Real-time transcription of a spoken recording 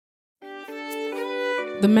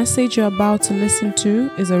The message you're about to listen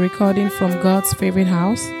to is a recording from God's favorite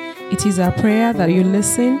house. It is our prayer that you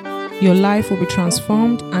listen, your life will be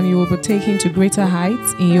transformed, and you will be taken to greater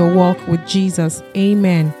heights in your walk with Jesus.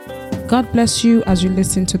 Amen. God bless you as you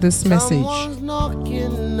listen to this message. Someone's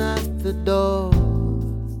knocking at the door.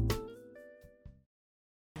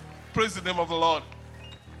 Praise the name of the Lord.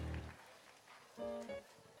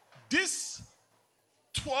 This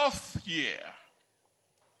 12th year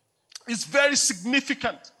is very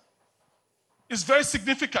significant. It's very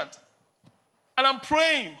significant. And I'm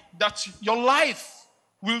praying that your life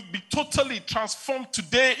will be totally transformed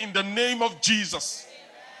today in the name of Jesus.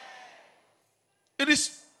 It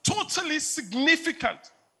is totally significant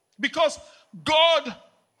because God,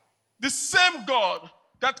 the same God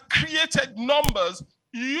that created numbers,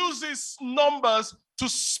 uses numbers to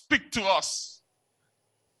speak to us.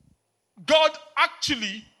 God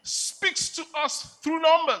actually speaks to us through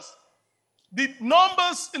numbers. The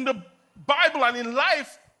numbers in the Bible and in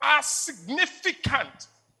life are significant.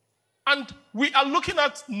 And we are looking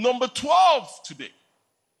at number 12 today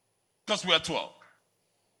because we are 12.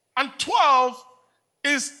 And 12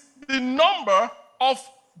 is the number of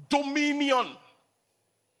dominion.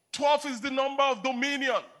 12 is the number of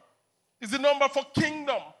dominion. It's the number for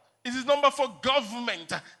kingdom. It's the number for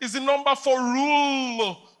government. It's the number for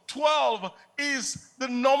rule. 12 is the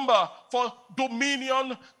number for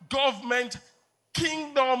dominion, government,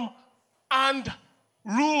 kingdom, and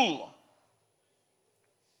rule.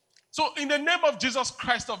 So in the name of Jesus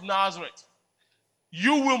Christ of Nazareth,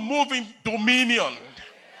 you will move in dominion.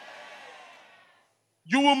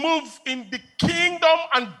 You will move in the kingdom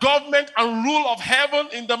and government and rule of heaven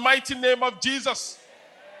in the mighty name of Jesus.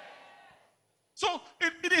 So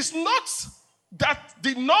it is not that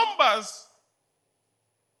the numbers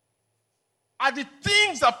are the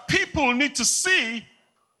things that people need to see.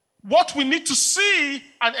 What we need to see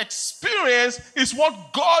and experience is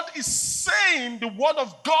what God is saying, the word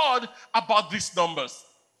of God about these numbers.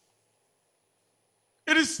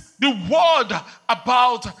 It is the word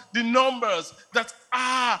about the numbers that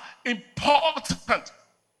are important.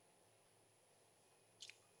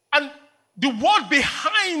 And the word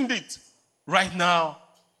behind it right now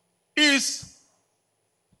is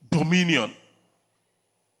dominion,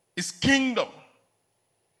 is kingdom,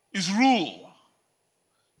 is rule,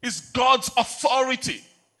 is God's authority,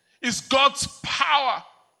 is God's power.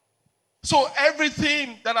 So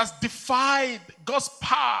everything that has defied God's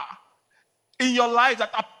power in your life,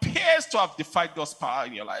 that appears to have defied God's power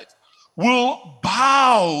in your life, will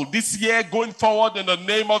bow this year going forward in the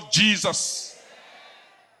name of Jesus.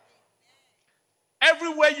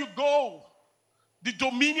 Everywhere you go, the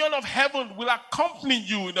dominion of heaven will accompany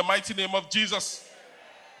you in the mighty name of Jesus.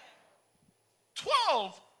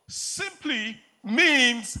 12 simply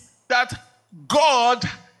means that God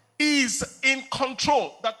is in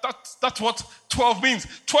control. That's what 12 means.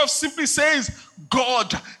 12 simply says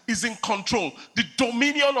God is in control. The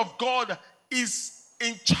dominion of God is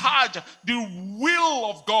in charge. The will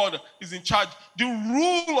of God is in charge. The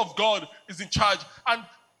rule of God is in charge. And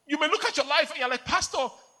you may look at your life and you're like, Pastor,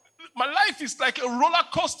 my life is like a roller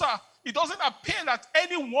coaster. It doesn't appear that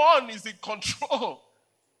anyone is in control.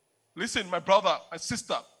 Listen, my brother, my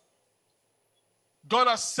sister, God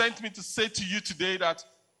has sent me to say to you today that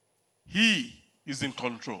He is in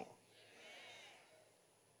control.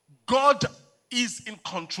 God is in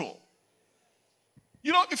control.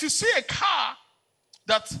 You know, if you see a car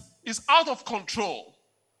that is out of control,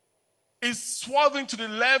 is swerving to the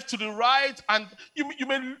left, to the right, and you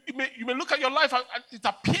may look at your life and it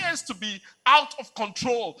appears to be out of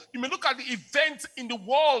control. You may look at the events in the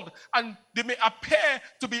world and they may appear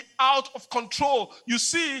to be out of control. You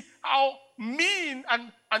see how mean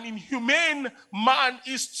and inhumane man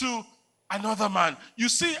is to another man. You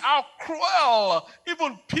see how cruel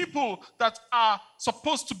even people that are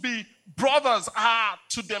supposed to be brothers are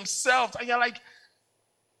to themselves. And you're like,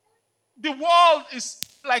 the world is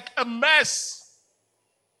like a mess.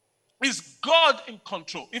 Is God in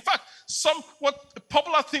control? In fact, a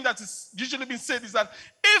popular thing that is usually been said is that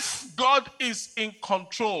if God is in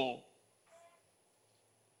control,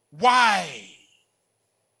 why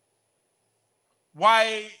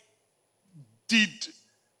did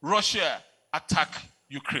Russia attack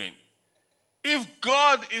Ukraine? If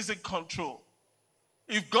God is in control,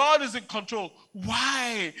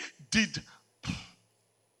 why did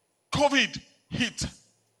COVID hit?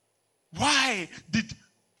 Why did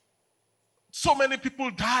so many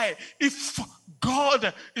people die if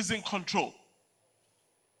God is in control?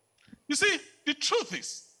 You see, the truth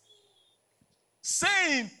is,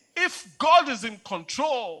 saying if God is in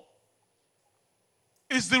control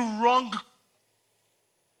is the wrong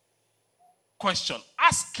question,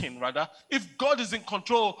 asking rather, if God is in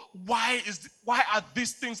control, why are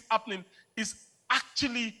these things happening, is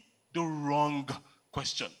actually the wrong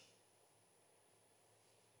question.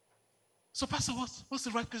 So, Pastor, what's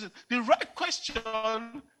the right question? The right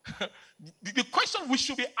question, the question we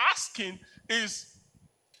should be asking is,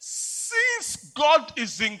 since God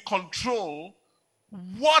is in control,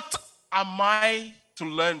 what am I to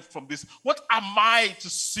learn from this? What am I to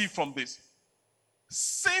see from this?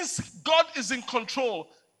 Since God is in control,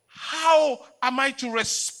 how am I to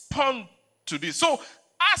respond to this? So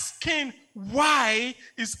asking why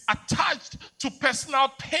is attached to personal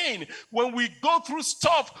pain. When we go through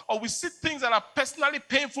stuff or we see things that are personally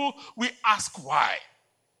painful, we ask why.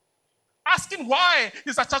 Asking why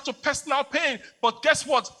is attached to personal pain. But guess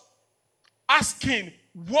what? Asking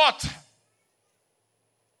what?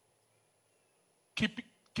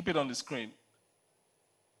 Keep it on the screen.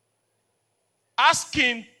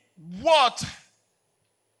 Asking what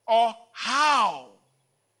or how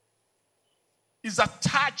is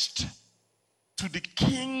attached to the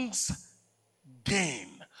king's gain.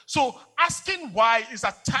 So asking why is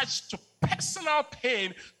attached to personal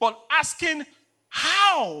pain, but asking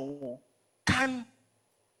how can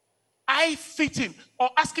I fit in, or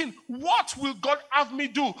asking what will God have me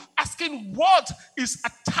do, asking what is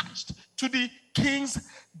attached to the king's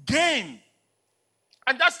gain.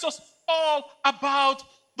 And that's just all about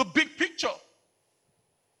the big picture.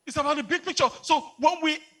 It's about the big picture. So when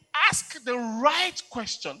we ask the right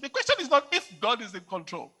question, the question is not if God is in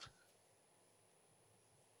control.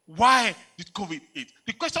 Why did COVID hit?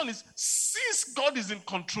 The question is, since God is in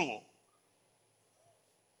control,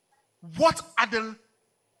 what are the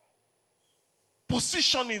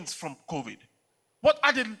positionings from COVID? What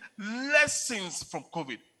are the lessons from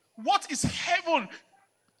COVID? What is heaven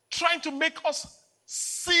trying to make us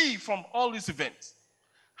see from all these events?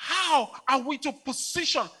 How are we to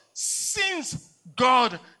position since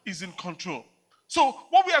God is in control? So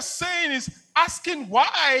what we are saying is asking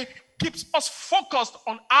why keeps us focused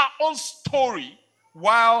on our own story,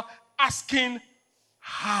 while asking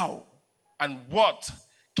how and what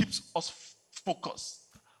keeps us focused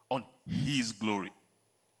on his glory.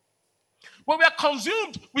 When we are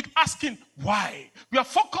consumed with asking why, we are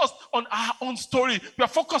focused on our own story. We are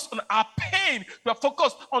focused on our pain. We are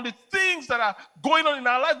focused on the things that are going on in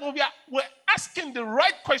our life. When we're asking the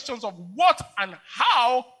right questions of what and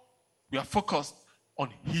how, we are focused on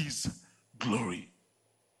his glory.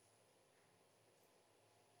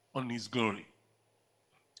 On his glory.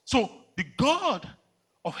 So the God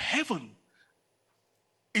of heaven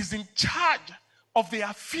is in charge of the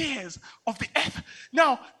affairs of the earth.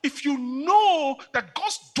 Now, if you know that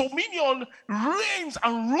God's dominion reigns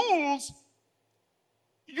and rules,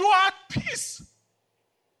 you are at peace.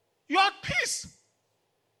 You are at peace.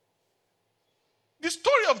 The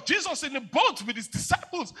story of Jesus in the boat with his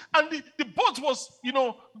disciples, and the boat was,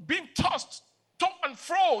 being tossed to and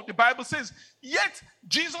fro, the Bible says, yet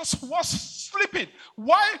Jesus was sleeping.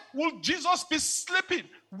 Why would Jesus be sleeping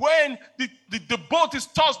when the boat is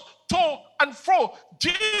tossed to and fro?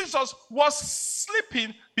 Jesus was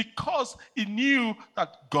sleeping because he knew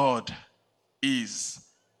that God is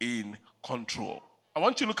in control. I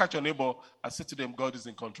want you to look at your neighbor and say to them, God is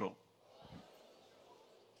in control.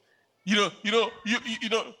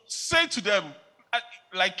 Say to them,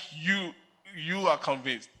 like you are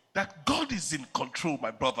convinced that God is in control,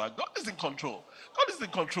 my brother. God is in control. God is in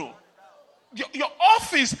control. Your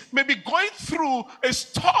office may be going through a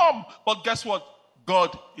storm, but guess what?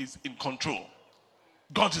 God is in control.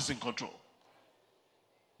 God is in control.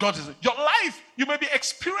 Your life, you may be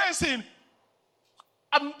experiencing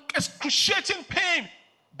excruciating pain,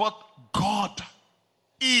 but God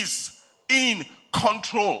is in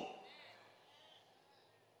control.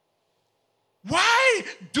 Why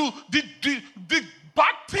do the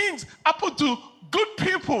bad things happen to good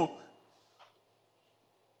people?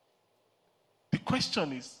 The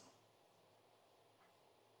question is,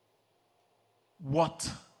 what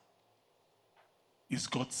is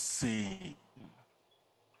God saying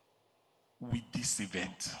with this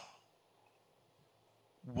event?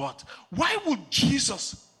 What? Why would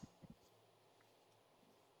Jesus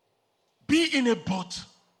be in a boat,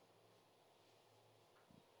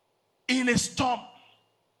 in a storm,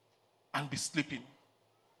 and be sleeping?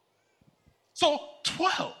 So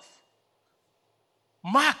 12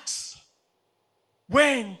 marks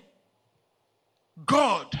when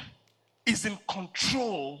God is in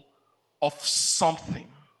control of something.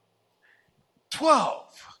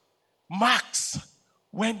 12 marks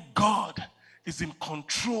when God is in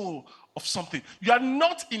control of something. You are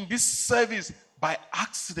not in this service by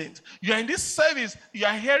accident. You are in this service, you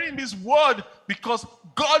are hearing this word because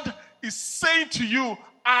God is saying to you,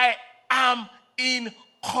 I am in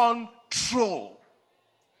control.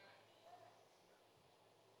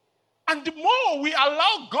 And the more we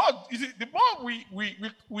allow God, the more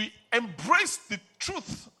we embrace the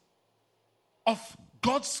truth of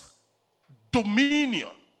God's dominion,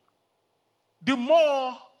 the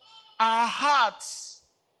more our hearts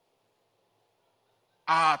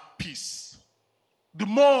are at peace. The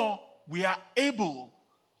more we are able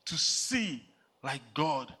to see like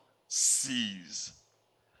God sees.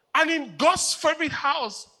 And in God's favorite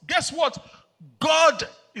house, guess what? God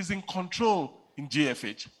is in control in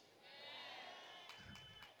GFH.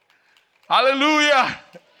 Hallelujah.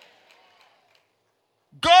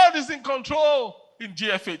 God is in control in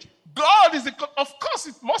GFH. God is of course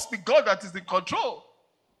it must be God that is in control.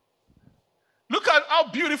 Look at how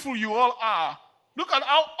beautiful you all are. Look at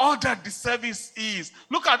how ordered the service is.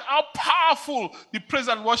 Look at how powerful the praise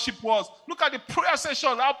and worship was. Look at the prayer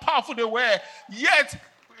session, how powerful they were. Yet,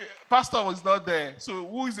 Pastor was not there. So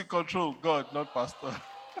who is in control? God, not Pastor.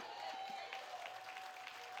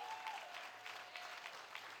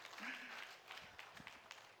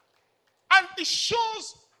 And it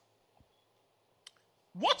shows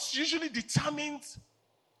what usually determines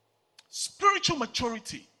spiritual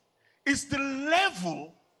maturity is the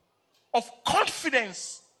level of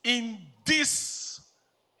confidence in this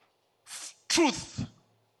truth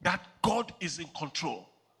that God is in control.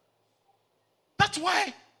 That's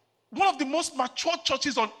why one of the most mature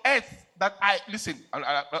churches on earth that I'm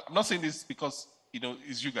not saying this because,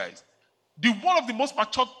 it's you guys. One of the most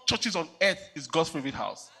mature churches on earth is God's favorite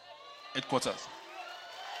house, headquarters.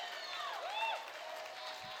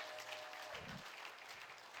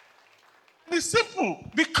 It's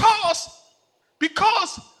simple because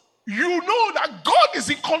you know that God is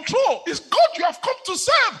in control. It's God you have come to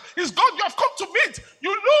serve. It's God you have come to meet.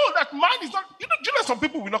 You know that man is not, do you know some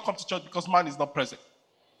people will not come to church because man is not present.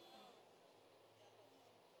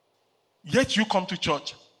 Yet you come to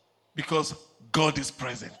church because God is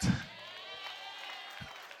present.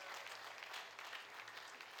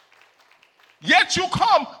 Yet you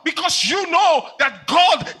come because you know that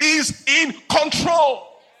God is in control.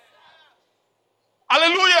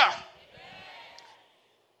 Hallelujah.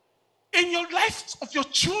 In your life of your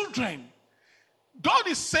children, God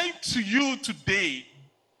is saying to you today,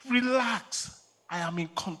 relax, I am in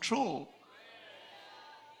control.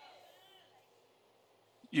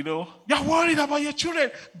 You're worried about your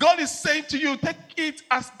children. God is saying to you, take it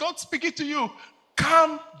as God speaking to you.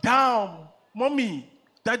 Calm down. Mommy,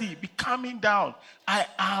 daddy, be calming down. I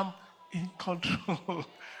am in control.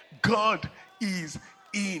 God is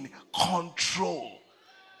in control.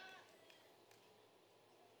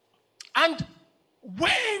 And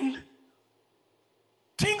when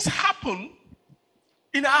things happen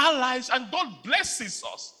in our lives and God blesses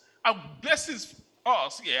us and blesses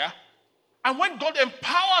us, and when God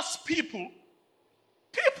empowers people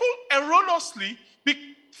erroneously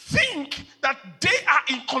think that they are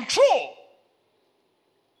in control.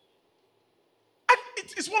 And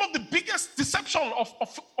it is one of the biggest deceptions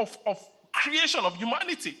of creation, of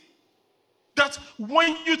humanity. That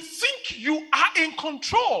when you think you are in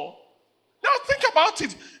control, now think about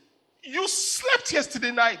it. You slept yesterday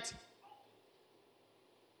night.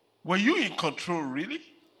 Were you in control, really?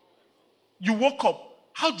 You woke up.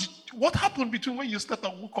 What happened between when you slept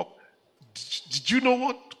and woke up? Did you know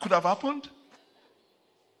what could have happened?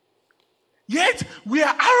 Yet we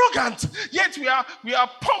are arrogant. Yet we are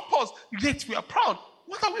pompous. Yet we are proud.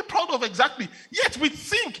 What are we proud of exactly? Yet we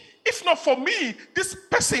think, if not for me, this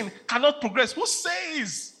person cannot progress. Who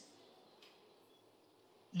says?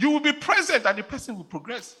 You will be present and the person will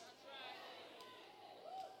progress.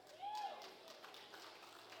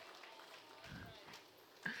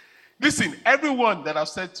 Listen, everyone that I've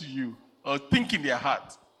said to you, or think in their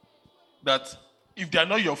heart, that if they are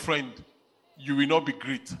not your friend, you will not be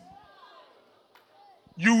great.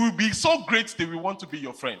 You will be so great they will want to be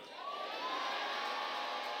your friend.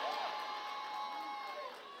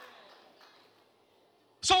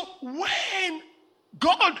 So when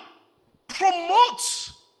God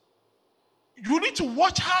promotes, you need to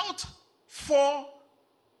watch out for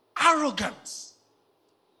arrogance.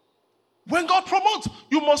 When God promotes,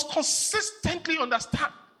 you must consistently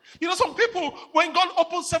understand. Some people, when God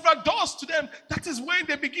opens several doors to them, that is when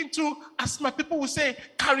they begin to, as my people will say,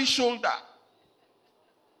 carry shoulder.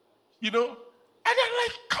 And they're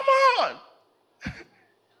like, come on.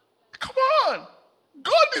 Come on.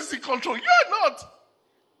 God is in control. You are not.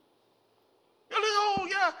 You're like, oh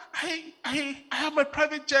yeah, I have my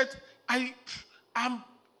private jet. I'm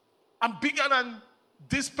I'm bigger than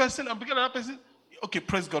this person, I'm bigger than that person. Okay,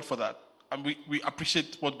 praise God for that. And we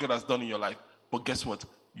appreciate what God has done in your life. But guess what?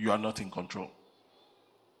 You are not in control.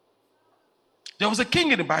 There was a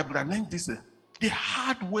king in the Bible that learned this the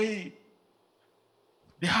hard way.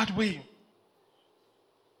 The hard way.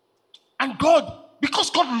 And God, because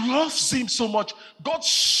God loves him so much, God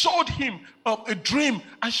showed him a dream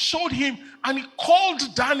and showed him, and he called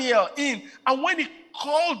Daniel in. And when he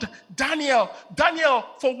called Daniel,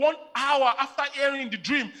 for 1 hour after hearing the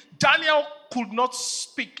dream, Daniel could not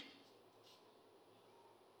speak.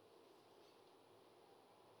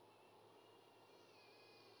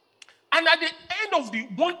 And at the end of the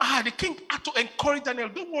 1 hour, the king had to encourage Daniel,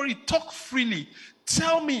 don't worry, talk freely.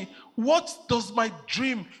 Tell me, what does my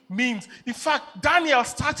dream mean? In fact, Daniel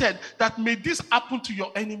started that, may this happen to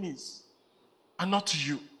your enemies and not to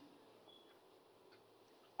you.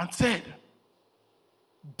 And said,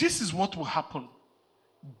 this is what will happen.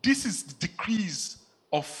 This is the decrees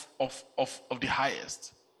of the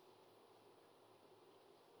highest.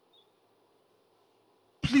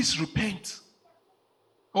 Please repent,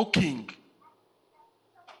 O king,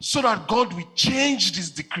 so that God will change this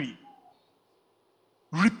decree.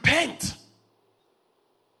 Repent.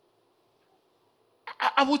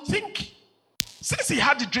 I would think, since he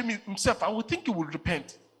had the dream himself, I would think he would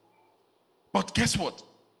repent. But guess what?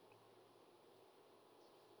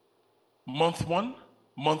 Month 1,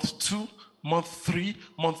 month 2, month 3,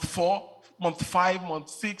 month 4, month 5, month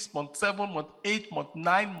 6, month 7, month 8, month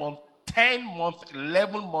 9, month 10, month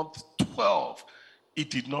 11, month 12. He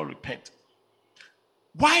did not repent.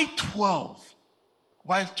 Why 12?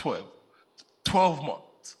 Why 12? 12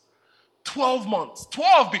 months. 12 months.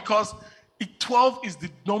 12 because 12 is the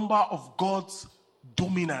number of God's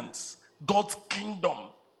dominance, God's kingdom.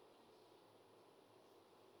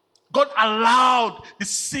 God allowed the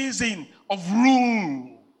season of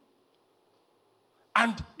rule.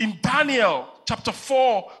 And in Daniel chapter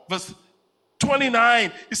 4, verse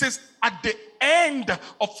 29, it says, at the end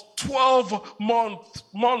of 12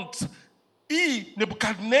 months, he,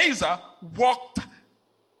 Nebuchadnezzar, walked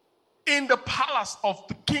in the palace of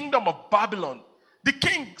the kingdom of Babylon. The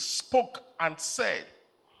king spoke and said,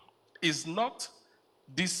 is not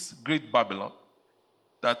this great Babylon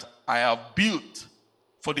that I have built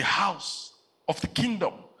for the house of the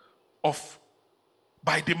kingdom of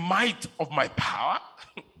by the might of my power,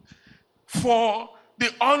 for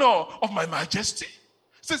the honor of my majesty?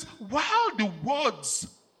 It says, while the words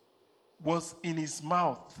was in his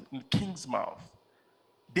mouth, in the king's mouth,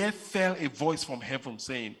 there fell a voice from heaven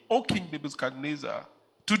saying, O King Nebuchadnezzar,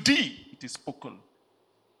 to thee it is spoken,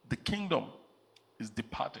 the kingdom is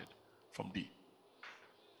departed from thee.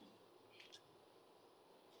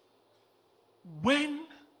 When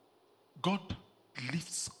God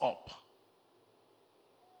lifts up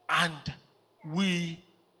and we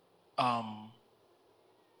are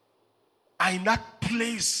in that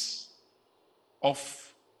place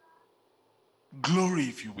of glory,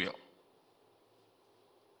 if you will,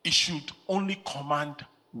 it should only command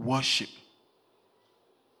worship.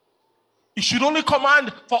 It should only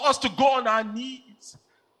command for us to go on our knees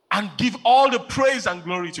and give all the praise and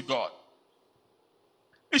glory to God.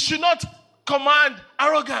 It should not command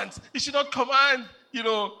arrogance. It should not command,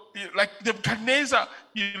 like Nebuchadnezzar,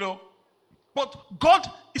 But God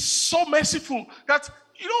is so merciful that,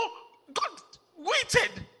 God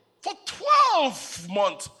waited for 12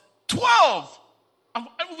 months. 12. And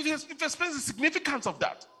we've explained the significance of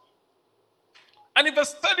that. And in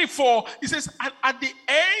verse 34, it says, and at the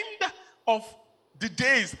end of the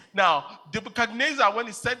days, now, Nebuchadnezzar, when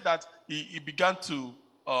he said that, he began to,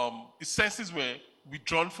 his senses were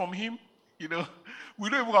withdrawn from him. We don't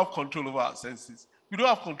even have control over our senses. We don't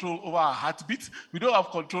have control over our heartbeat. We don't have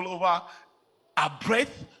control over our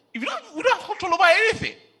breath. We don't have control over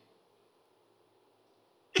anything.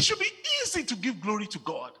 It should be easy to give glory to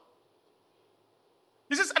God.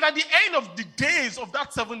 He says, and at the end of the days of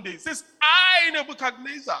that 7 days, it says, I,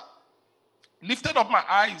 Nebuchadnezzar, lifted up my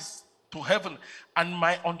eyes to heaven, and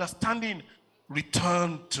my understanding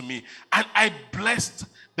returned to me. And I blessed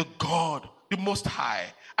the God, the Most High,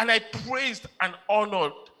 and I praised and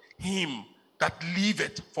honored him that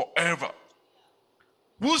liveth forever,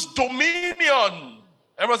 whose dominion,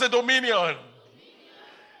 everyone say dominion,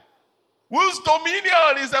 whose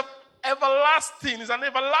dominion is everlasting, is an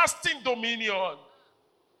everlasting dominion.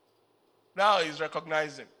 Now he's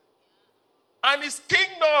recognizing. And his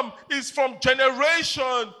kingdom is from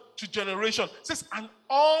generation to generation. It says, and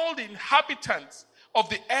all the inhabitants of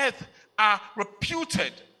the earth are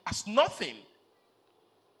reputed as nothing.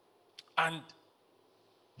 And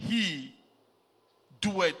he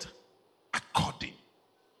doeth according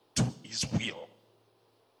to his will.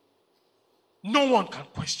 No one can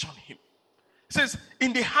question him. It says,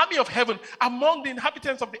 in the army of heaven, among the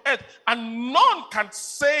inhabitants of the earth, and none can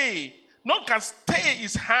stay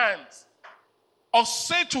his hands or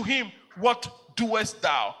say to him, what doest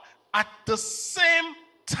thou? At the same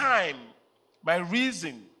time, my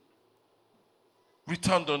reason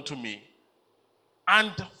returned unto me,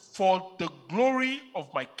 and for the glory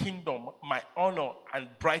of my kingdom, my honor and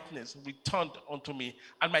brightness returned unto me,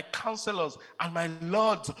 and my counselors and my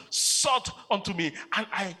lords sought unto me, and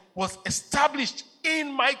I was established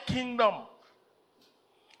in my kingdom.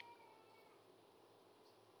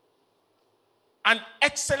 An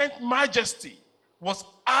excellent majesty was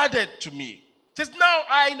added to me. It says, now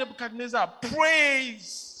I, Nebuchadnezzar,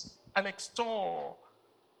 praise and extol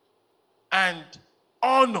and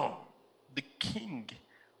honor the King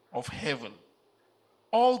of heaven,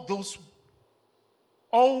 all whose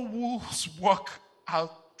work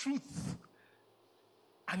out truth,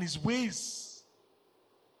 and his ways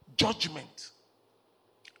judgment,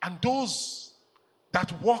 and those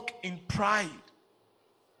that walk in pride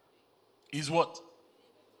is what?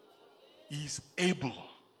 Is able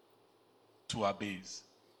to abase.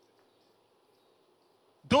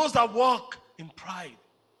 Those that walk in pride,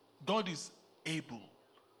 God is able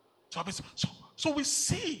to abase. So we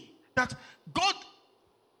see that God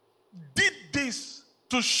did this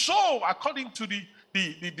to show, according to the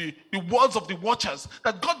words of the watchers,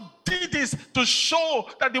 that God did this to show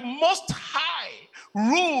that the Most High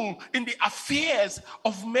rule in the affairs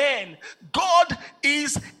of men. God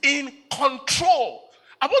is in control.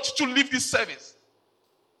 I want you to leave this service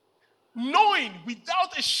knowing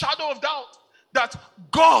without a shadow of doubt that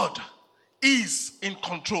God is in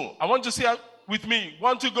control. I want you to say with me,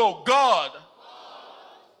 1, 2, go. God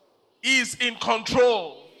is in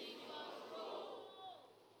control.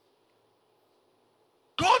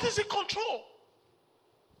 God is in control.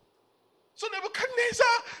 So Nebuchadnezzar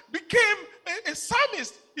became a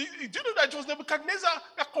psalmist. Do you know that it was Nebuchadnezzar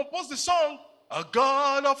that composed the song, a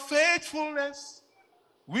God of faithfulness,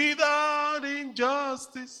 without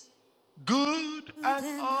injustice, good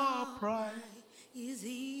and upright is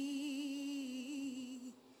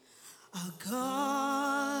he, a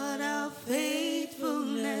God of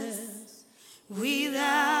faithfulness,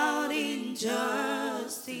 without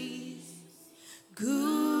injustice,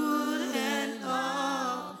 good and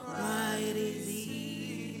upright is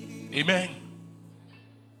he. Amen.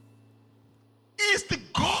 He is the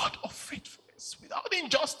God of faithfulness, without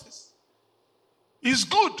injustice. He is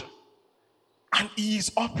good and he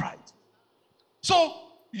is upright. So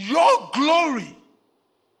your glory,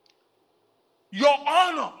 your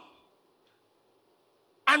honor,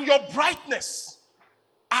 and your brightness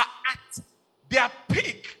are at their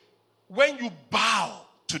peak when you bow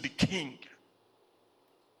to the King.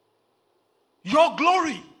 Your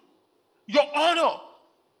glory, your honor,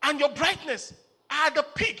 and your brightness are at the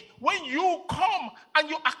peak when you come and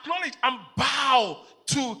you acknowledge and bow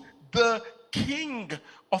to the King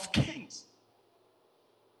of Kings.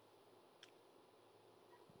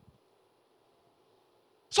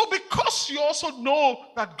 So because you also know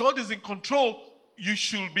that God is in control, you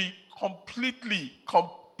should be completely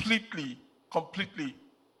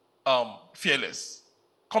fearless.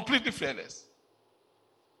 Completely fearless.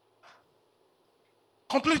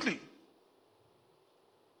 Completely.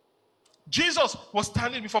 Jesus was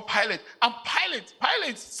standing before Pilate, and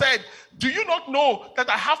Pilate said, do you not know that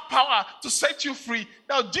I have power to set you free?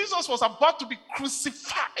 Now Jesus was about to be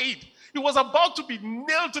crucified. He was about to be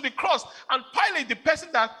nailed to the cross. And Pilate, the person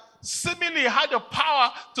that seemingly had the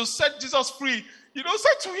power to set Jesus free,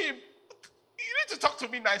 said to him, you need to talk to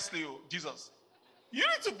me nicely, Jesus. You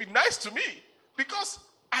need to be nice to me because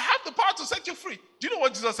I have the power to set you free. Do you know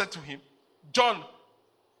what Jesus said to him? John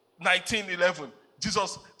 19:11.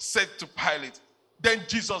 Jesus said to Pilate, then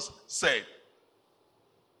Jesus said,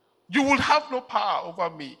 you will have no power over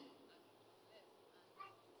me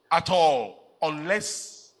at all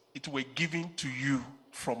unless it were given to you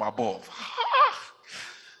from above.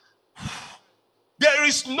 There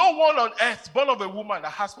is no one on earth born of a woman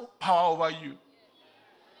that has no power over you.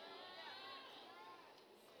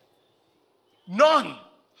 None.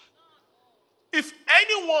 If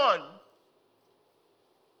anyone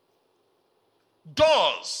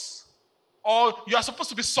does, or you are supposed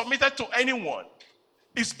to be submitted to anyone,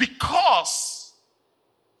 it's because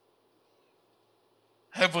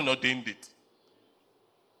heaven ordained it.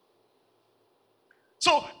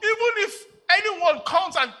 So even if anyone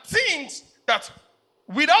comes and thinks that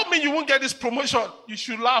without me you won't get this promotion, you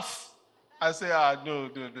should laugh and say, no.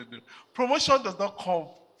 Promotion does not come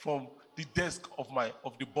from the desk of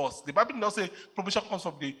the boss. The Bible does not say promotion comes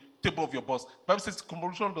from the table of your boss. The Bible says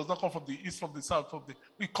promotion does not come from the east, from the south,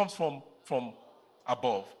 it comes from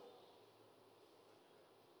above.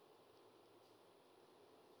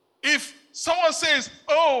 If someone says,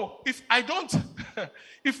 oh, if I don't,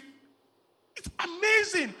 it's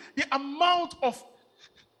amazing the amount of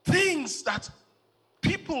things that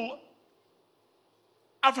people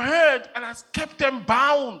have heard and has kept them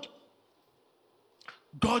bound.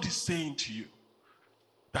 God is saying to you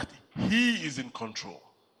that He is in control.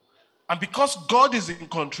 And because God is in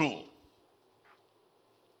control,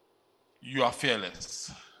 you are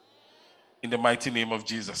fearless. In the mighty name of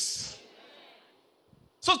Jesus.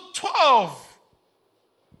 So 12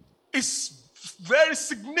 is very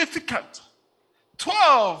significant.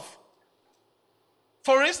 12,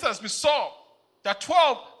 for instance, we saw that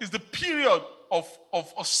 12 is the period of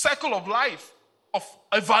cycle of life, of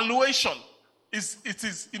evaluation. It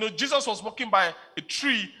is, Jesus was walking by a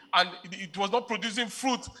tree and it was not producing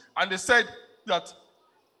fruit, and they said that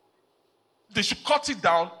they should cut it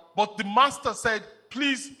down, but the master said,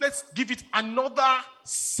 please, let's give it another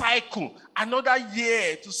cycle, another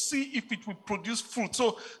year to see if it will produce fruit.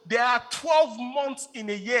 So there are 12 months in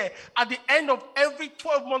a year. At the end of every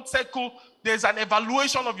 12-month cycle, there's an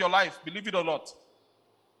evaluation of your life, believe it or not,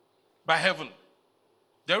 by heaven.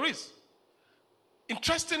 There is.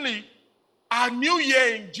 Interestingly, our new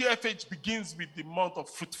year in GFH begins with the month of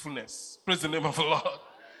fruitfulness. Praise the name of the Lord.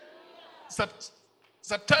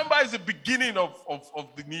 September is the beginning of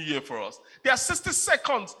the new year for us. There are 60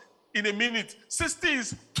 seconds in a minute. 60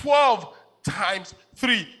 is 12 times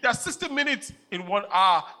 3. There are 60 minutes in 1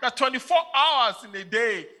 hour. There are 24 hours in a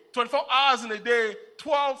day. 24 hours in a day,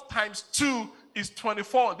 12 times 2 is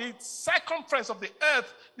 24. The circumference of the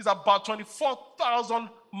earth is about 24,000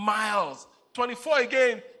 miles. 24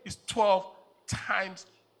 again is 12 times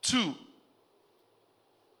 2.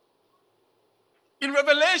 In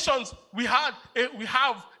Revelations, we have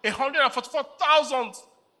 144,000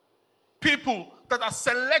 people that are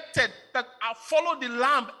selected, that follow the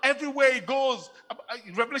Lamb everywhere he goes.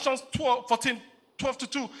 In Revelations 12:2,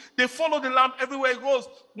 they follow the Lamb everywhere he goes.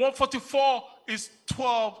 144 is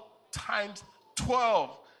 12 times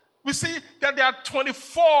 12. We see that there are 20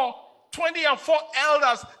 and 4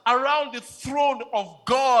 elders around the throne of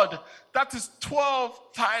God. That is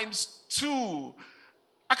 12 times 2.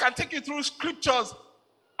 I can take you through scriptures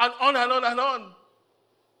and on and on and on.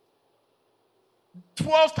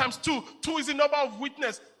 12 times 2. 2 is the number of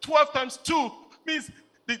witness. 12 times 2 means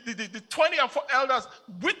the 20 and 4 elders.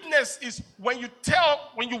 Witness is when you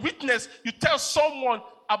witness, you tell someone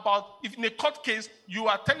about, if in a court case, you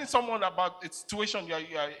are telling someone about a situation, you are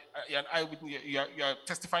an eyewitness, you are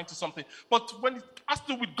testifying to something. But when it has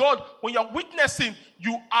to do with God, when you are witnessing,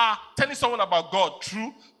 you are telling someone about God,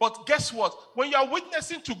 true? But guess what? When you are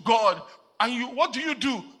witnessing to God, and what do?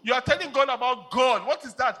 You are telling God about God. What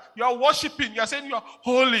is that? You are worshiping. You are saying you are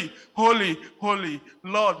holy, holy, holy,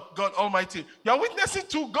 Lord God Almighty. You are witnessing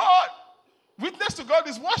to God. Witness to God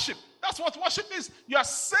is worship. That's what worship is. You are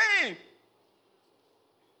saying,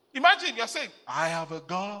 imagine you're saying, I have a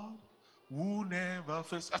God who never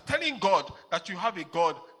fails. I'm telling God that you have a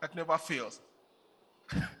God that never fails.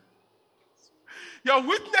 You're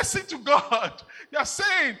witnessing to God. You're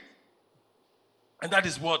saying, and that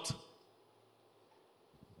is what?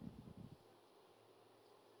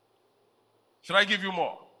 Should I give you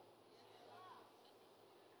more?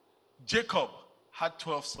 Jacob had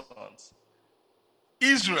 12 sons.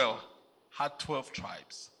 Israel had 12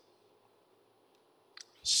 tribes.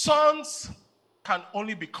 Sons can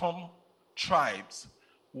only become tribes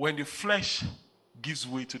when the flesh gives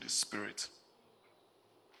way to the spirit.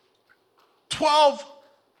 12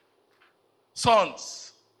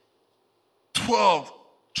 sons, 12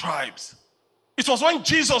 tribes. It was when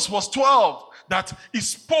Jesus was 12 that he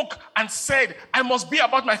spoke and said, I must be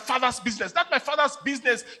about my Father's business. That my Father's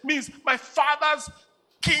business means my Father's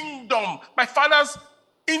kingdom, my Father's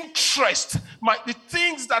interest, the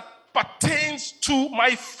things that pertains to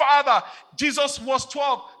my Father. Jesus was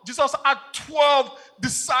 12. Jesus had 12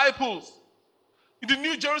 disciples. In the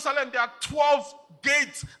New Jerusalem, there are 12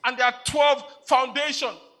 gates and there are 12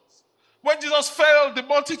 foundations. When Jesus fed the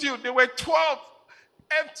multitude, there were 12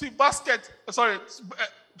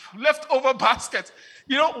 leftover baskets.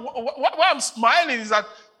 You know, why I'm smiling is that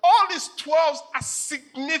all these 12s are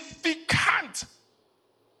significant.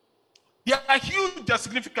 They are huge, they are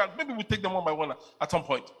significant. Maybe we'll take them one by one at some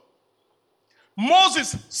point.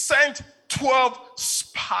 Moses sent 12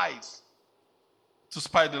 spies to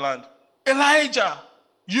spy the land. Elijah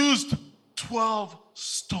used 12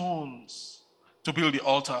 stones to build the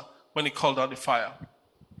altar when he called out the fire.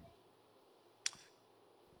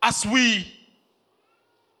 As we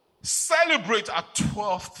celebrate our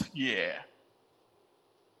 12th year.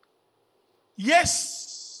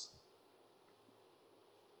 Yes,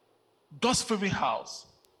 God's favorite house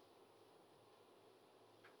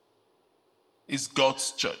is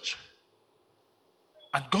God's church.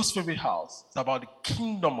 And God's favorite house is about the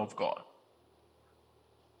kingdom of God.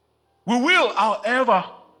 We will, however,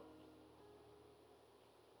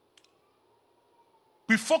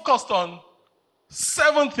 be focused on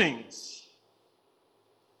 7 things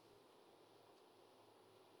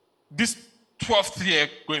this 12th year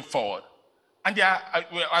going forward. And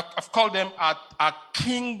I've called them our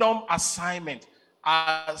kingdom assignment.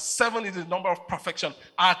 7 is the number of perfection.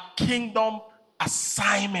 Our kingdom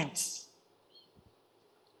assignments.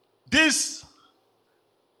 This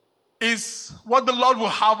is what the Lord will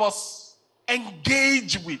have us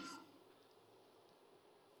engage with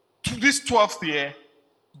to this 12th year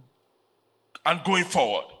and going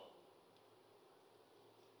forward.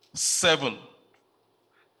 7.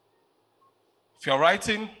 If you're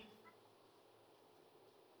writing,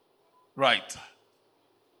 write.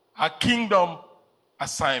 Our kingdom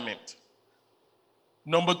assignment.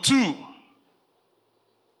 Number 2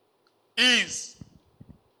 is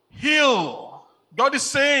heal. God is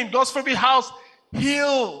saying, God's favorite house,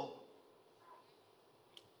 heal.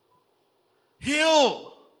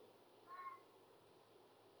 Heal.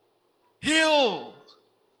 Heal.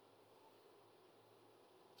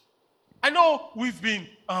 I know we've been,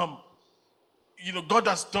 God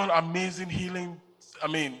has done amazing healing.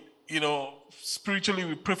 Spiritually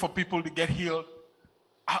we pray for people to get healed.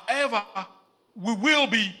 However, we will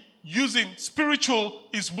be using spiritual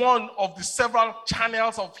is one of the several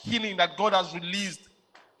channels of healing that God has released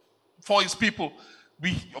for his people.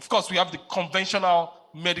 Of course, we have the conventional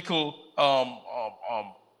medical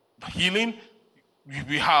healing.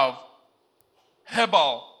 We have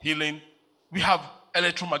herbal healing. We have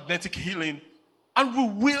electromagnetic healing. And we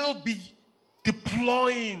will be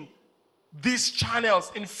deploying these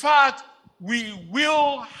channels. In fact, we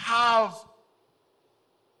will have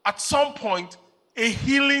at some point a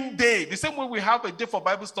healing day. The same way we have a day for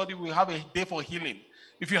Bible study, we have a day for healing.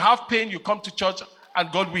 If you have pain, you come to church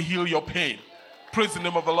and God will heal your pain. Praise the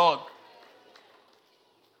name of the Lord.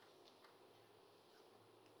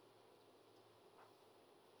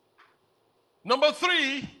 Number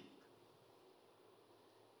 3,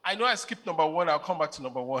 I know I skipped number 1. I'll come back to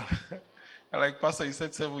number 1. Like Pastor, you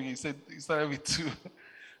said 7, you started with 2.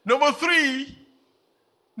 Number 3,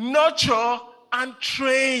 nurture and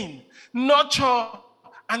train. Nurture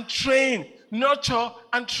and train. Nurture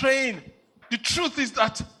and train. The truth is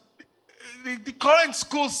that the current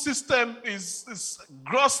school system is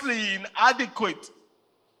grossly inadequate.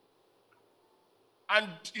 And,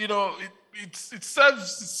 it's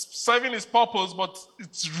serving its purpose, but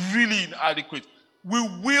it's really inadequate. We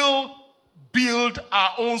will build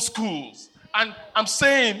our own schools. And I'm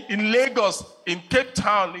saying in Lagos, in Cape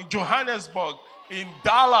Town, in Johannesburg, in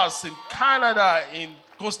Dallas, in Canada, in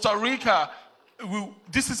Costa Rica,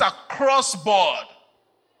 this is across board.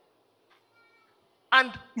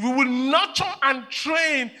 And we will nurture and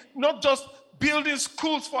train, not just building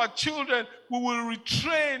schools for our children. We will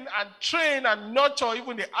retrain and train and nurture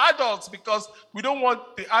even the adults, because we don't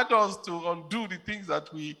want the adults to undo the things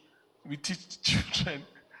that we teach children,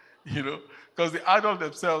 because the adults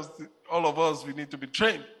themselves, all of us, we need to be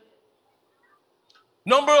trained.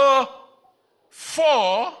 Number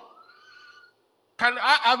 4, can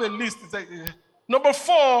I have a list? Number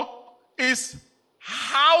 4 is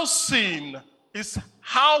housing. It's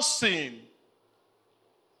housing.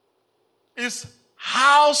 It's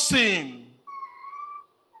housing.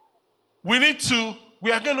 We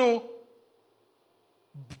are going to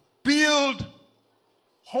build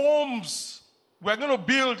homes. We're going to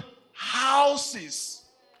build houses.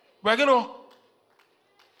 We're going to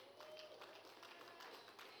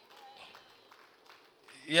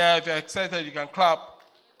if you're excited, you can clap.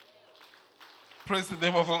 Praise the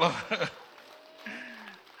name of the Lord.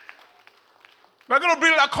 We're going to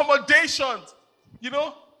build accommodations.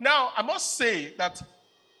 Now I must say that,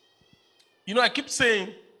 I keep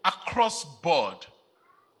saying across board.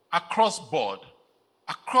 Across board.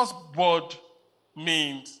 Across board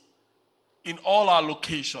means in all our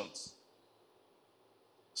locations.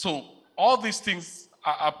 So all these things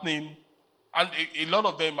are happening, and a lot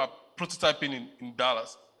of them are prototyping in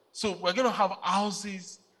Dallas. So we're going to have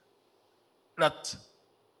houses that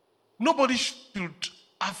nobody should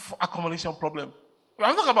have accommodation problem.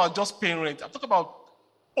 I'm not talking about just paying rent. I'm talking about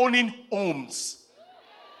owning homes.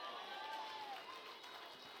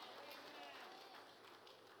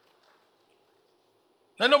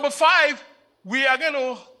 Then number 5, we are going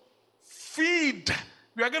to feed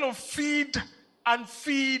We are going to feed and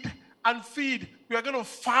feed and feed. We are going to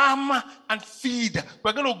farm and feed. We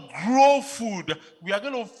are going to grow food. We are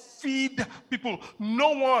going to feed people. No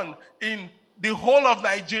one in the whole of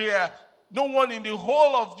Nigeria, no one in the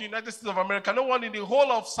whole of the United States of America, no one in the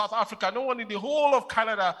whole of South Africa, no one in the whole of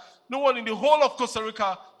Canada, no one in the whole of Costa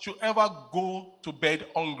Rica should ever go to bed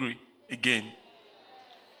hungry again.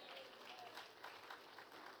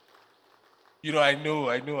 You know, I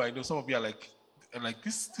know. Some of you are like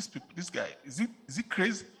this guy, is he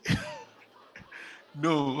crazy?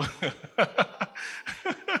 No.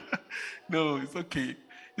 No, it's okay.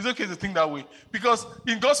 It's okay to think that way. Because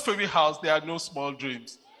in God's favorite house, there are no small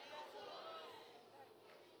dreams.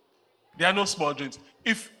 There are no small dreams.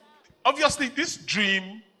 If, obviously, this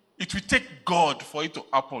dream, it will take God for it to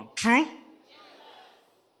happen. True?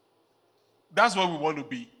 That's where we want to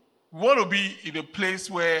be. We want to be in a place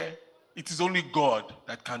where it is only God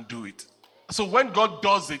that can do it. So when God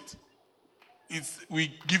does it,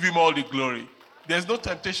 we give him all the glory. There's no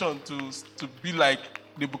temptation to be like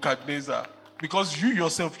Nebuchadnezzar, because you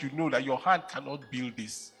yourself, you know that your hand cannot build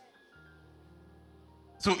this.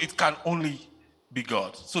 So it can only be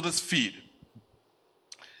God. So let's feed.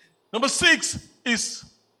 Number 6 is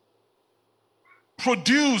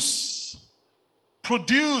produce.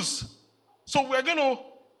 Produce. So we're going to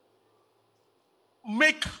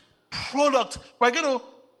make products. We're going to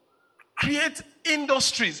create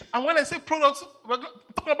industries. And when I say products, we're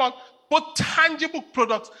talking about both tangible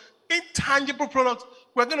products, intangible products.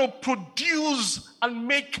 We're going to produce and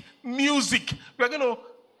make music. We're going to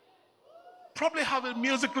probably have a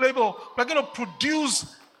music label. We're going to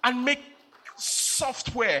produce and make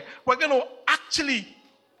software. We're going to actually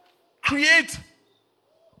create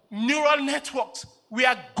neural networks. We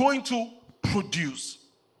are going to produce.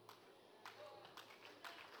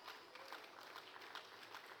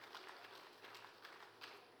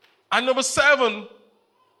 And number 7,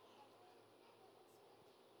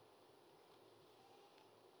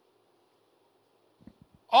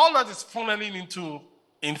 all that is funneling into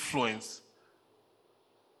influence.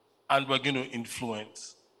 And we're going to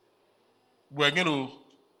influence. We're going to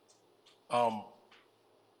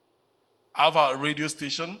have our radio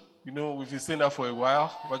station. You know, we've been saying that for a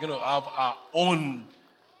while. We're going to have our own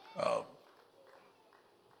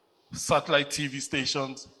satellite TV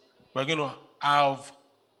stations. We're going to have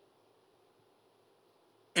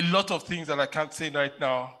a lot of things that I can't say right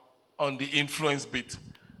now on the influence bit.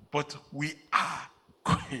 But we are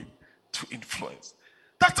going to influence.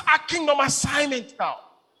 That's our kingdom assignment now.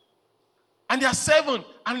 And there are 7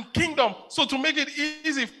 and kingdom. So to make it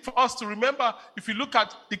easy for us to remember, if you look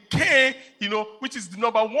at the K, which is the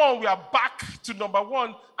number 1, we are back to number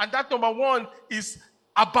 1. And that number 1 is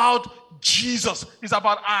about Jesus. It's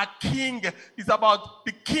about our King. It's about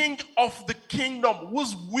the King of the kingdom,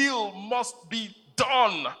 whose will must be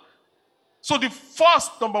done. So the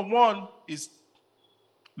first number 1 is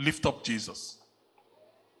lift up Jesus.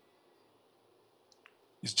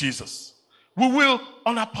 It's Jesus. We will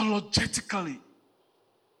unapologetically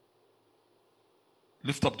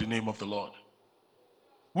lift up the name of the Lord.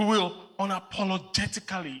 We will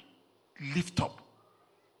unapologetically lift up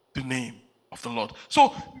the name of the Lord.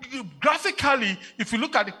 So graphically, if you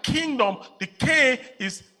look at the kingdom, the K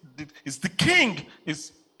is the king,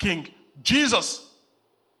 is King Jesus.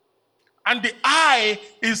 And the I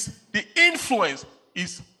is the influence,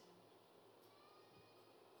 is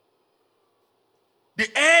the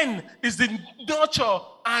N is the nurture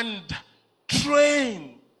and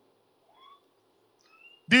train.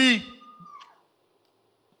 The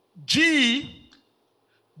G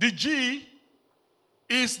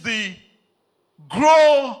is the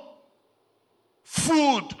grow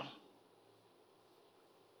food.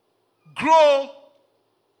 Grow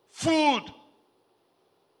food.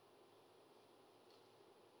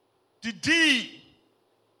 The D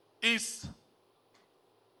is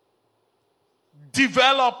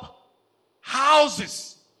develop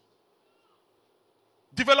houses,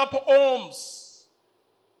 develop homes,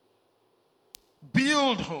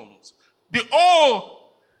 build homes. The O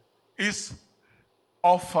is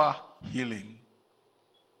offer healing,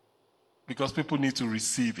 because people need to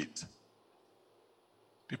receive it.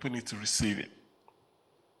 People need to receive it.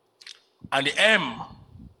 And the M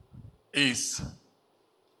is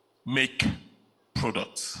make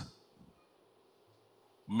products.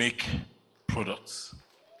 Make products.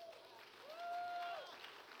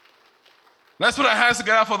 Let's put our hands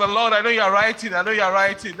together for the Lord. I know you are writing.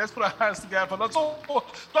 Let's put our hands together for the Lord. So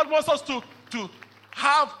God wants us to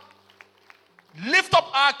lift up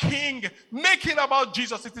our King, make it about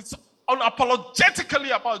Jesus. It is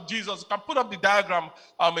unapologetically about Jesus. You can put up the diagram.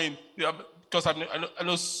 because I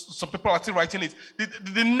know some people are still writing it.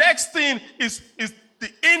 The next thing is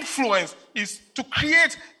the influence, is to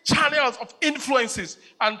create channels of influences.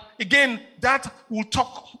 And again, that we'll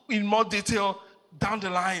talk in more detail down the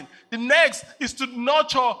line. The next is to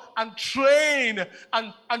nurture and train.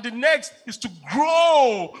 And the next is to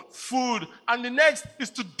grow food. And the next is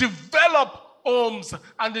to develop homes.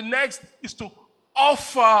 And the next is to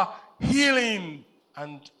offer healing.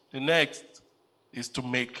 And the next is to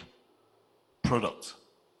make product.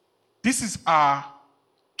 This is our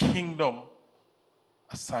kingdom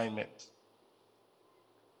assignment.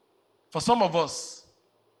 For some of us,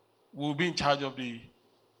 we'll be in charge of the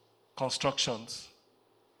constructions.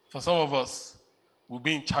 For some of us, we'll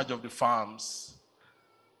be in charge of the farms.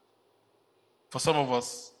 For some of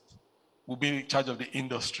us, we'll be in charge of the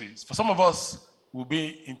industries. For some of us, we'll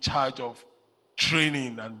be in charge of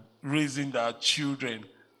training and raising our children,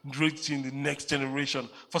 raising the next generation.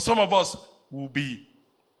 For some of us, we'll be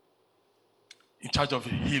in charge of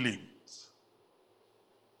healing.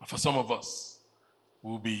 And for some of us,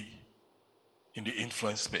 we'll be in the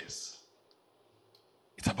influence space.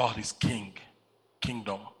 It's about his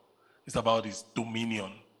kingdom. It's about his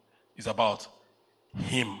dominion. It's about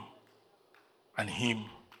him and him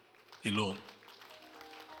alone.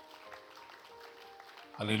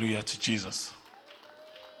 Hallelujah to Jesus.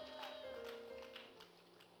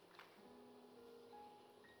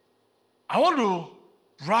 I want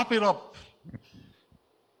to wrap it up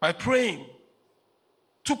by praying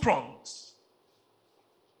 2 prongs.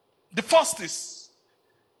 The first is,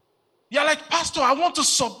 you're like, Pastor, I want to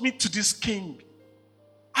submit to this king.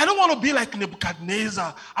 I don't want to be like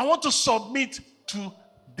Nebuchadnezzar. I want to submit to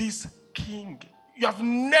this king. You have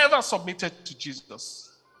never submitted to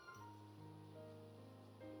Jesus.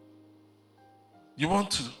 You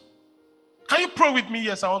want to? Can you pray with me?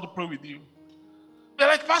 Yes, I want to pray with you. You're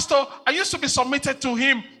like, Pastor, I used to be submitted to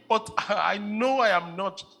him, but I know I am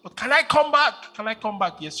not. But can I come back? Can I come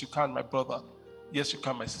back? Yes, you can, my brother. Yes, you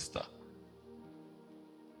can, my sister.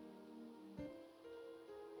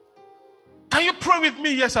 Can you pray with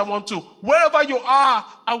me? Yes, I want to. Wherever you are,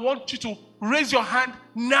 I want you to raise your hand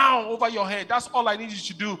now over your head. That's all I need you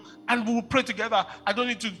to do. And we will pray together. I don't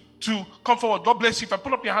need to come forward. God bless you. If I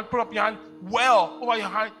put up your hand well over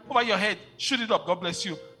your head. Shoot it up. God bless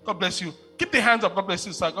you. God bless you. Keep the hands up. God bless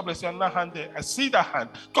you, sir. God bless you. Another hand there. I see that hand.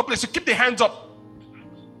 God bless you. Keep the hands up.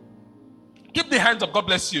 Keep the hands up. God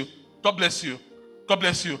bless you. God bless you. God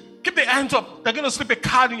bless you. Keep the hands up. They're going to slip a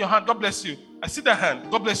card in your hand. God bless you. I see the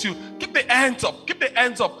hand. God bless you. Keep the hands up. Keep the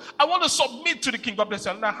hands up. I want to submit to the king. God bless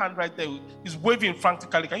you. Another hand right there is waving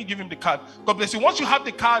frantically. Can you give him the card? God bless you. Once you have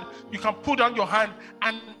the card, you can put down your hand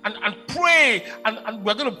and pray. And I'm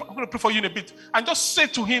going to pray for you in a bit. And just say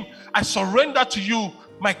to him, I surrender to you,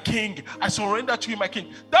 my king. I surrender to you, my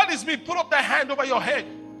king. That is me. Put up that hand over your head.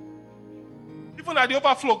 Even at the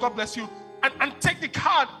overflow, God bless you. And take the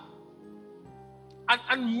card.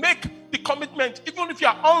 And make the commitment, even if you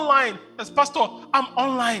are online. As Pastor, I'm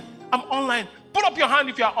online. Put up your hand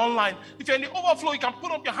if you are online. If you're in the overflow, you can put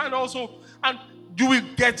up your hand also, and you will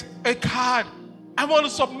get a card. I want to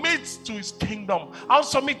submit to his kingdom. I'll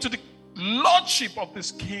submit to the lordship of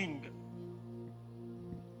this king.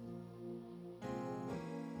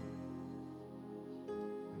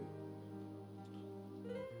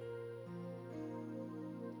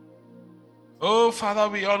 Oh, Father,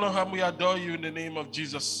 we honor and we adore you in the name of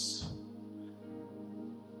Jesus.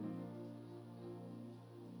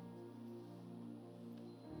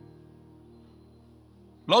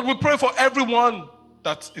 Lord, we pray for everyone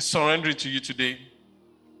that is surrendering to you today.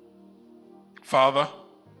 Father,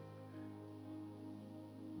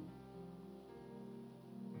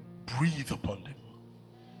 breathe upon them.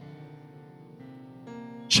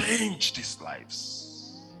 Change these lives.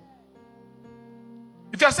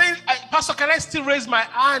 If you're saying, Pastor, can I still raise my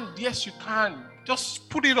hand? Yes, you can. Just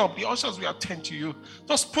put it up. The ushers will attend to you.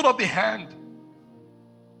 Just put up the hand.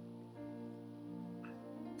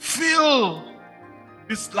 Fill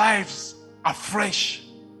these lives afresh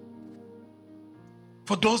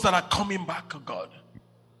for those that are coming back, oh God.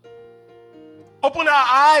 Open their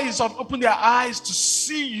eyes to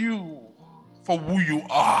see you for who you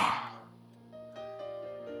are.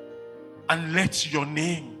 And let your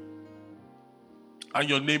name and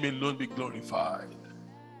your name alone be glorified.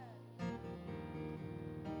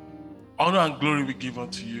 Honor and glory we give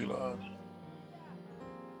unto you, Lord.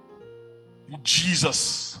 In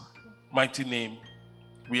Jesus' mighty name,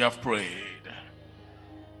 we have prayed.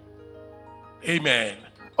 Amen.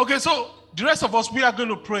 Okay, so the rest of us, we are going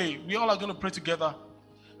to pray. We all are going to pray together.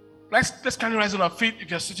 Let's kind of rise on our feet if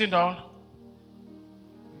you're sitting down.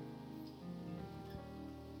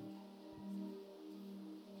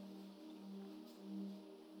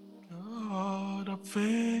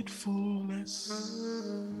 faithfulness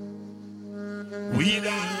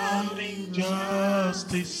without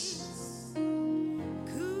injustice.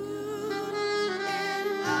 Good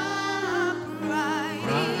and upright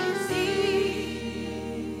is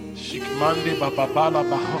he. Shikmandi bababala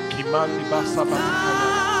bahoki mandi basabatikaya.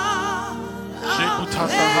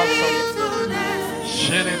 Shekutasa hasa.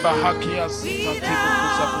 Shere bahakia sitatibu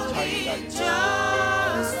kusabutaida.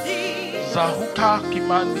 Zahuka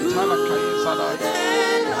kimandi talakaye salaya.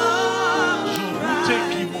 Jurute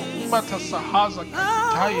kimuhimata sahaza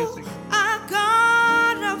kakitaye zi.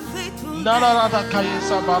 Nararada kaye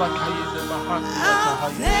sabara kaye de mahandi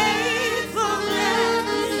yatahaye.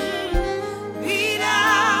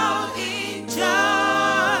 Without injustice.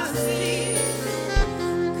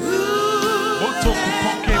 Moto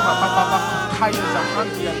kupoke mababa kukaye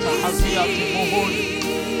zahandi yatahazi yatimuhoni.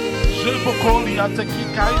 Jebokoli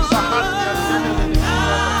yatekikai zahandi yatenelele.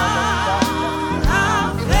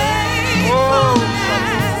 Oh,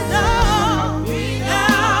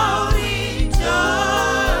 without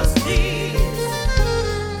injustice.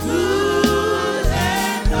 Good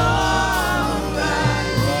and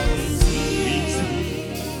upright is he.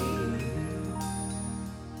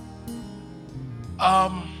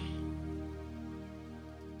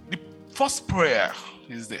 The first prayer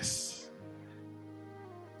is this.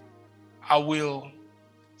 I will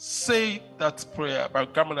say that prayer. My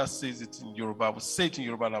grandmother says it in Yoruba. I will say it in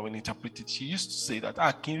Yoruba and I will interpret it. She used to say that,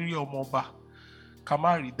 Kinri omoba,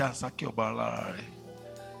 kamari dance ake oba.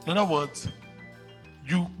 In other words,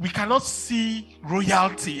 we cannot see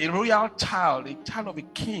royalty, a royal child, a child of a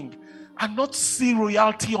king, and not see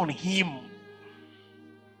royalty on him.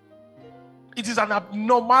 It is an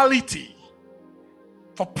abnormality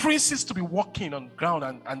for princes to be walking on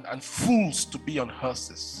ground and fools to be on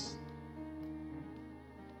horses.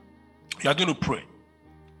 You are going to pray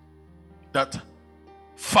that,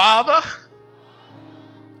 Father,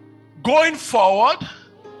 going forward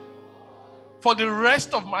for the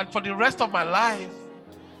rest of my life,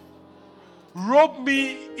 robe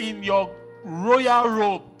me in your royal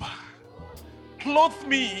robe, clothe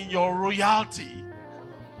me in your royalty,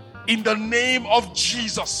 in the name of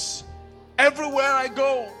Jesus. Everywhere I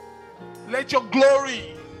go, let your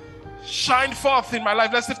glory shine forth in my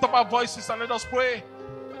life. Let's lift up our voices and let us pray.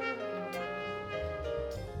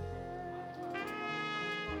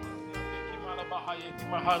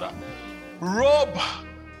 Robe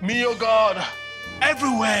me, O God,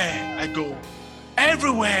 everywhere I go.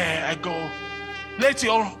 Everywhere I go. Let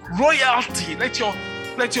your royalty, let your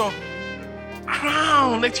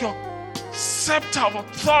crown, let your scepter of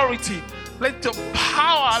authority, let the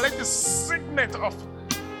power, let the signet of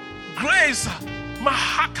grace, the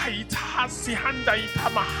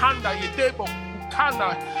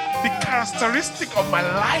characteristic of my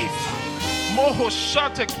life. Moho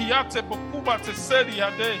shate kiyate bokuba te seri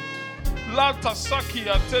ade. Lata saki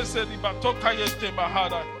ate seri batoka yete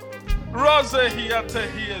mahara. Rose hiyate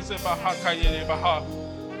hiyeze bahaka yere baha.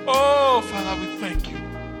 Oh, Father, we thank you.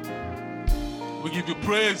 We give you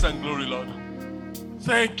praise and glory, Lord.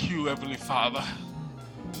 Thank you, Heavenly Father.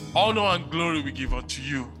 Honor and glory we give unto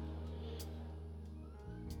you.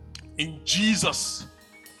 In Jesus'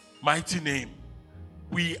 mighty name,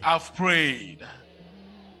 we have prayed.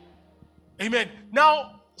 Amen.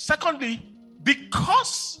 Now, secondly,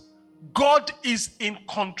 because God is in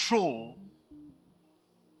control,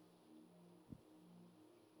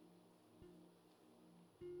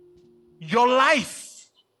 your life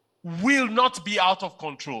will not be out of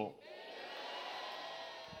control.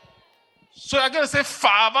 So you're going to say,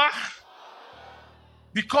 Father,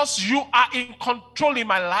 because you are in control in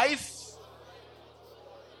my life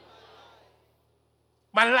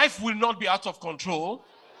will not be out of control.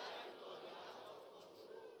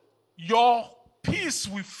 Your peace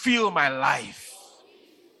will fill my life.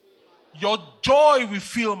 Your joy will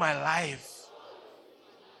fill my life.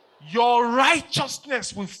 Your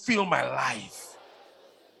righteousness will fill my life.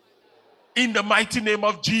 In the mighty name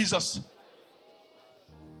of Jesus.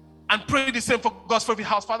 And pray the same for God's favorite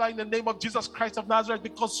house. Father, in the name of Jesus Christ of Nazareth,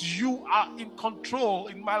 because you are in control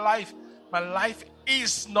in my life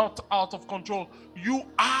is not out of control. You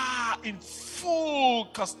are in full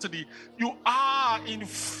custody. You are in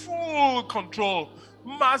full control.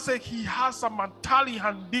 Fill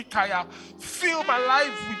my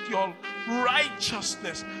life with your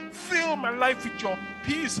righteousness. Fill my life with your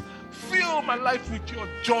peace. Fill my life with your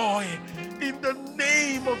joy. In the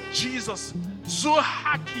name of Jesus.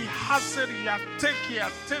 Zuhaki haseri ateki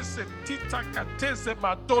atese tita katese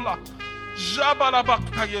madola.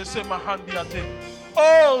 Jabalabakaye se mahandi ate.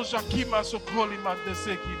 Oh, Jakima Sokoli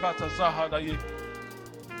Mandeseki Bata Zahadaye.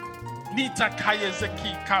 Nita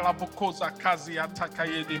kayezeki kalabokoza kazi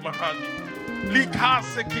atakayede mahani.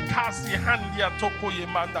 Likase kikasi handi atoko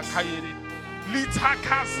yemanda kayere. Lita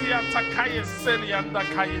kasi atakaye seri anda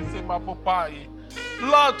kayeze mapopai.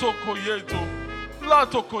 Lato koyeto.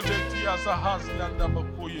 Lato kodeti azahazi anda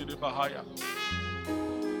makoyede bahaya.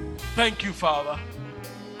 Thank you, Father.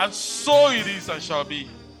 And so it is and shall be.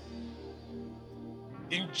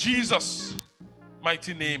 In Jesus'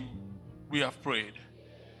 mighty name, we have prayed.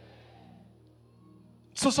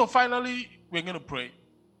 So finally, we're going to pray.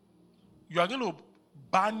 You are going to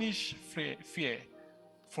banish fear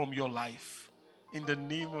from your life in the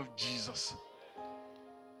name of Jesus.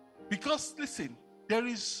 Because, listen, there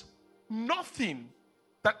is nothing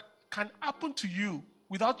that can happen to you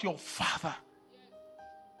without your Father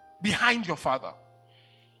behind your Father.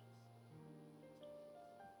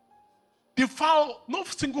 No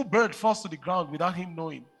single bird falls to the ground without him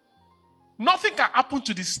knowing. Nothing can happen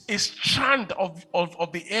to a strand of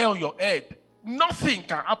the hair on your head. Nothing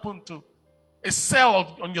can happen to a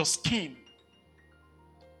cell on your skin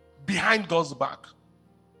behind God's back.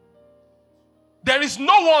 There is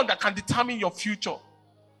no one that can determine your future.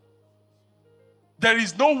 There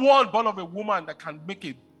is no one born of a woman that can make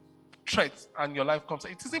a threat and your life comes.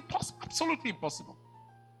 It is impossible, absolutely impossible.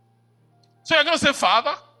 So you're going to say,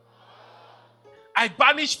 Father, I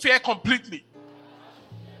banish fear completely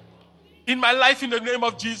in my life in the name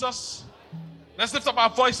of Jesus. Let's lift up our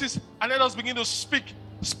voices and let us begin to speak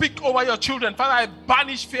over your children. Father, I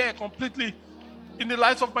banish fear completely in the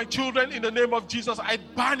lives of my children in the name of Jesus. I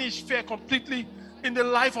banish fear completely in the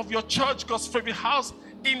life of your church, God's favorite house,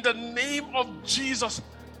 in the name of Jesus.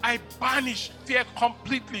 I banish fear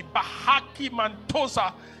completely. Bahaki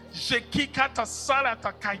mantosa, jekika tasala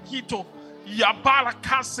takayito, yabara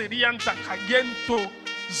kaserianta kayento,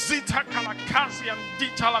 zita kalakazi and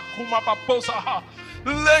ditala kumabaposa,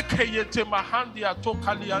 lekeyete mahandia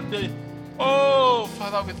tokaliande. Oh,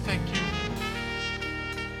 Father, we thank you.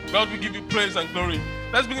 God, we give you praise and glory.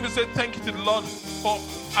 Let's begin to say thank you to the Lord for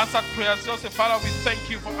answered prayers. Just say, Father, we thank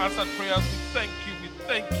you for answered prayers. We thank you, we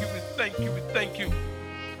thank you, we thank you, we thank you.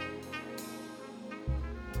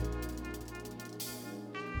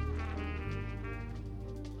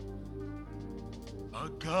 A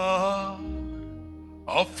God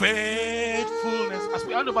of faithfulness. As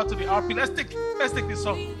we hand over to the RP, let's take this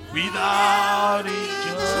song. Without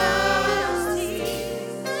injustice,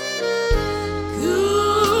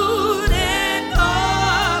 Good and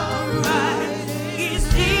upright is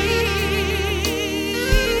He.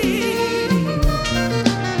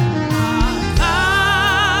 Our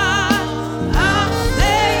God of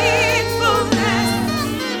faithfulness,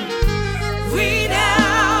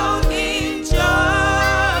 without injustice.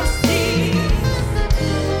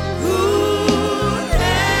 Good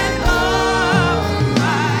and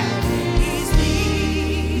upright is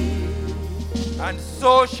He. And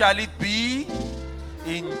so shall it be.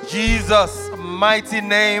 In Jesus' mighty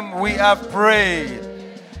name we have prayed.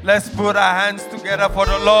 Let's put our hands together for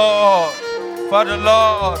the Lord. For the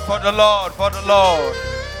Lord, for the Lord, for the Lord.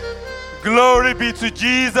 Glory be to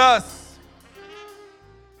Jesus.